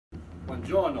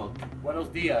Buongiorno, buenos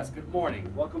dias, good morning.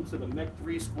 Welcome to the MEC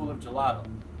 3 School of Gelato.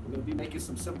 We're going to be making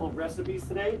some simple recipes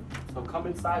today, so come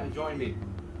inside and join me.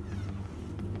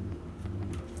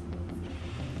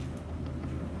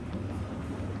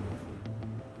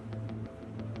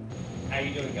 How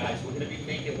you doing, guys? We're going to be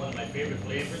making one of my favorite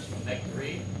flavors from MEC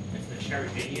 3. It's the cherry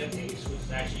mania paste, which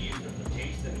is actually used as the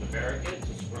taste in America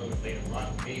to swirl it later on.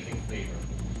 Amazing flavor.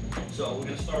 So we're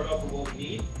going to start off with what we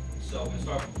need. So we're going to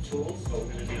start with the tools. So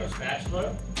we're going to need our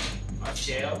spatula, our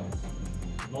scale,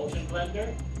 emulsion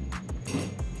blender,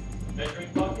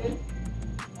 measuring bucket,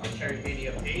 our cherry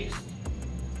mania paste,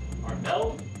 our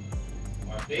milk,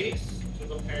 our base,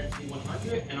 sugar parent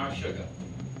C100, and our sugar.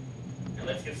 And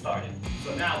let's get started.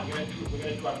 So now we're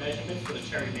gonna do our measurements for the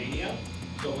cherry mania.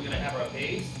 So we're gonna have our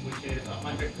base, which is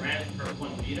 100 grams per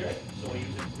 1 liter. So we're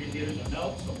using 3 liters of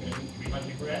milk, so we're gonna do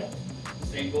 300 grams. The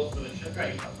same goes for the sugar.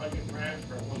 I use 100 grams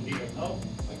per 1 liter of milk.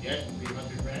 Again,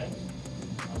 300 grams.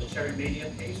 On the cherry mania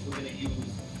paste, we're gonna use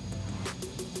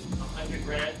 100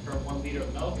 grams per 1 liter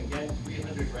of milk. Again,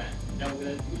 300 grams. Now we're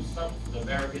gonna use some for the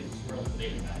variant swirl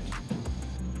later, guys.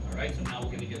 All right, so now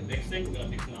we're gonna get mixing. We're gonna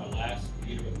mix in our last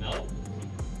liter of milk.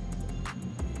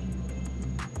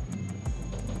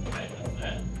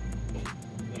 That. I'm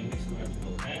going to mix it into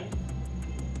a pan.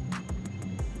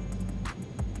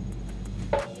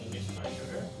 I'm going to mix my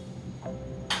sugar.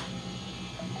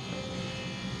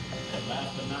 And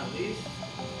last but not least,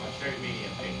 our cherry mania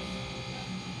paste.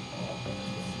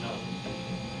 Smell.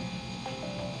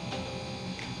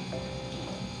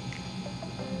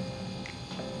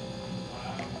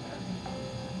 Wow.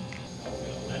 Now we're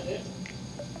going to blend it.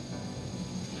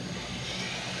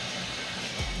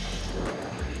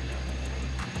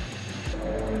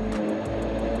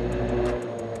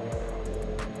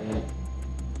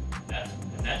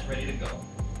 That's ready to go. So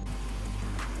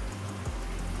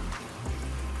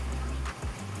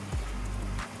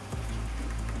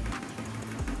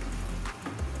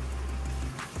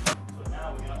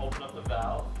now we're going to open up the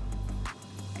valve.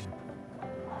 So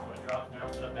it drops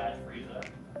down to the batch freezer.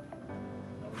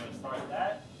 And we're going to start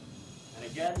that.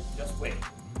 And again, just wait.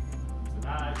 So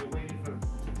now as you're waiting for it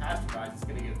to pasteurize, it's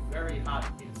going to get very hot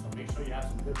in here. So make sure you have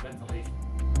some good ventilation.